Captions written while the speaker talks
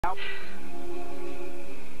Well,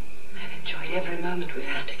 I've enjoyed every moment we've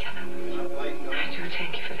had together. I do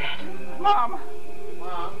thank you for that. Mom!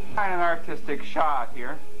 Mom? Find an artistic shot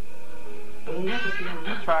here. It'll never be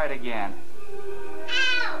enough. Try it again.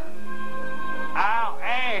 Ow!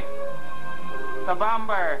 Hey! The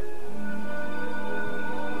bumper!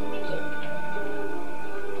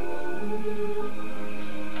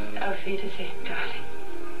 Auf Wiedersehen, darling.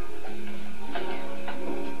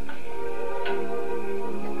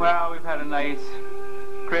 Well, we've had a nice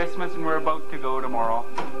Christmas and we're about to go tomorrow.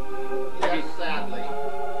 Yes, sadly.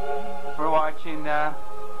 We're watching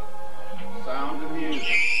Sound of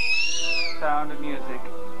Music. Sound of Music.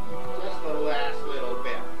 Just the last little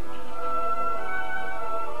bit.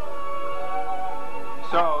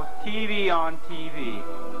 So, TV on TV.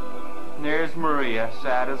 And there's Maria,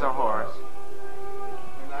 sad as a horse.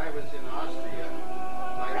 When I was in Austria,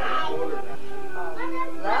 I was older than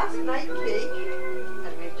Last night cake,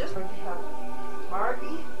 and we've just going to have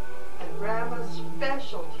Margie and Grandma's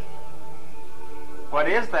specialty. What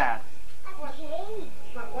is that? What's it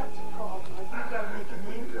called? You've got to make a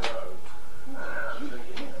name.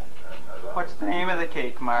 What's the name of the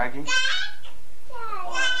cake, Margie?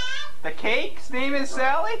 The cake's name is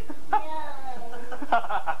Sally? You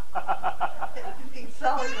think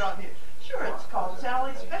Sally's around here? Sure, it's called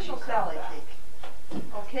Sally's Special Sally Cake.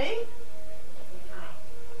 Okay?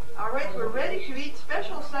 All right, we're ready to eat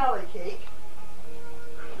Special Sally Cake.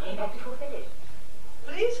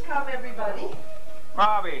 Please come, everybody.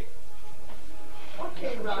 Robbie.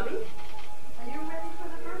 Okay, Robbie. Are you ready for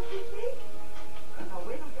the birthday cake? Oh,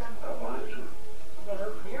 wait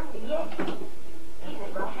Here we go.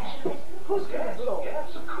 Who's gonna go?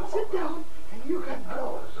 Sit down, and you can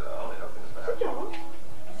go. Sit down.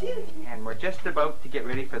 And we're just about to get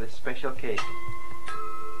ready for the special cake.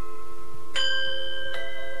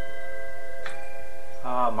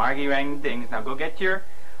 Oh, Margie rang the dings. Now go get your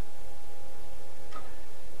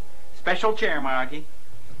special chair, Margie.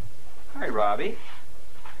 Hi, Robbie.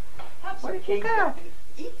 Have What some did you cake. got?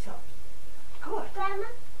 Eat some. Good. Grandma,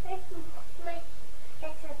 that's my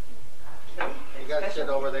You got to sit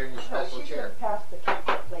over there in your special She's chair. gonna pass the cake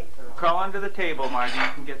plate around. Crawl under the table, Margie. You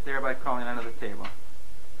can get there by crawling under the table.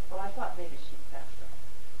 Well, I thought maybe she'd pass it.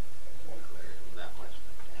 That much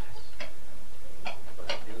gas. But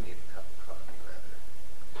I do need a cup of coffee, rather.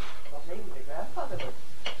 Well, maybe the grandfather would.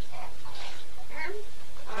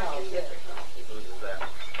 Oh, yes. Who's that?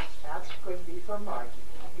 That's going to be for Margie.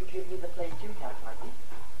 You give me the plate you have, Margie.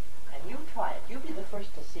 And you try it. You be the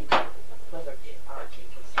first to see whether our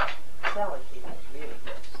cake is salad cake is really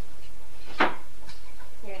good.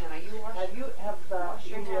 Here now, you wash. Have you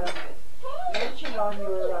mentioned on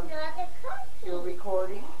your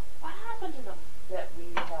recording What happened to them? that we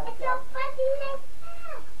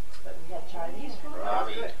had Chinese food?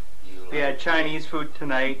 Robbie, you We had Chinese food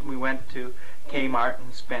tonight. We went to Kmart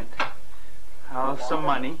and spent some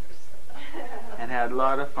money and had a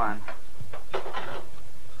lot of fun.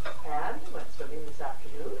 And went swimming this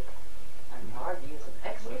afternoon. And Margie is an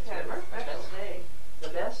excellent swimmer. The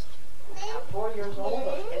best 4 years old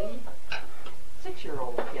of any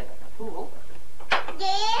 6-year-old kid in a pool.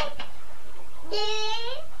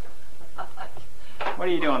 What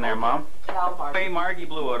are you doing there, Mom? Now, Hey, Margie. Margie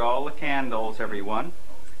blew out all the candles, everyone.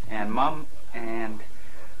 And Mom and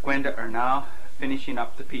Gwenda are now finishing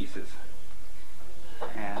up the pieces.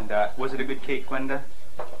 And was it a good cake, Gwenda?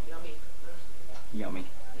 Yummy. Yummy.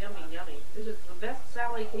 Yummy, yummy. This is the best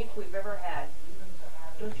Sally cake we've ever had.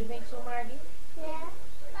 Don't you think so, Margie? Yeah.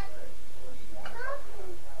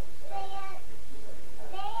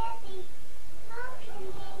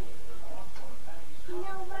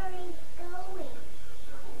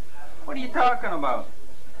 What are you talking about?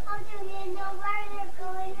 How do they know where they're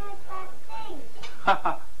going with that thing?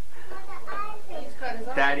 He's got his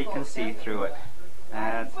eyes Daddy closed, can see hasn't he? through it.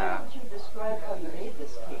 That's Why how. don't you describe how you made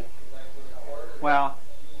this cake? Well,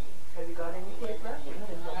 Have you got any cake left?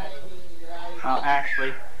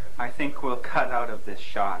 actually, I think we'll cut out of this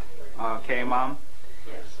shot. Okay, Mom?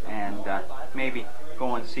 Yes. And maybe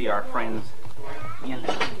go and see our friends in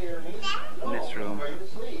this room. going to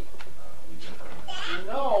sleep.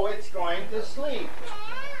 No, it's going to sleep.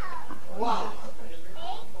 Wow.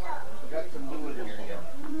 We got some food in here yet.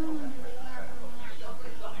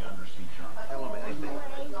 Tell him anything.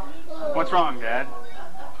 What's wrong, Dad?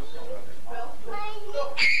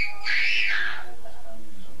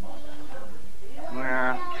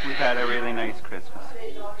 We've had a really nice Christmas.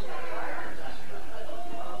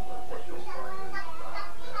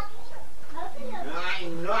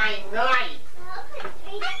 Nine.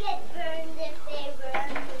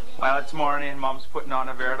 Well, it's morning and Mom's putting on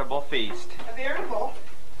a veritable feast. A veritable.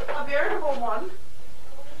 veritable one.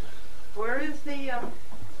 Where's the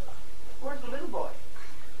little boy?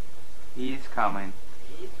 He's coming.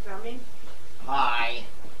 He's coming. Hi.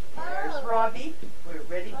 There's Robbie. We're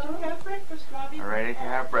ready to have breakfast, Robbie. We're ready to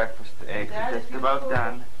have breakfast. The eggs are just about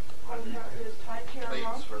done. His tie care Plates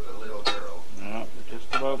on. for the little girl. No, they're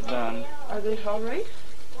just about done. Are they all right?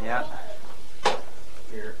 Yeah.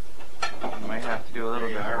 Here. You might have to do a little There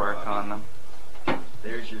you bit of are, work Robbie. on them.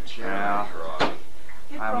 There's your cherries, Robbie.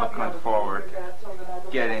 Get I'm Robbie looking out of forward the bed so that I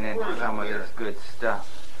don't Getting have to into worry. some of this good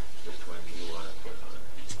stuff. Which one do you want to put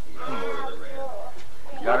on it? Yellow or the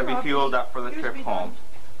red? Gotta be fueled up for the Here's trip me, home.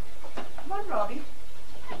 Come on, Robbie.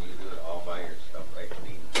 Can you do it all by yourself, right,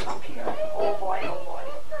 Dean? Up here. Oh boy, oh boy.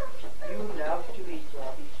 You love to eat,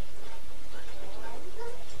 Robbie.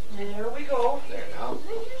 There we go. There now.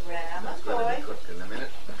 Ram That's and going to boy. be cooked in a minute.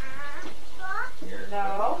 Here.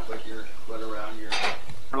 No. Put your foot around your...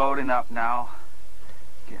 We're loading up now.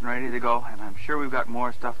 Getting ready to go. And I'm sure we've got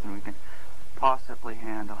more stuff than we can possibly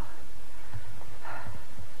handle.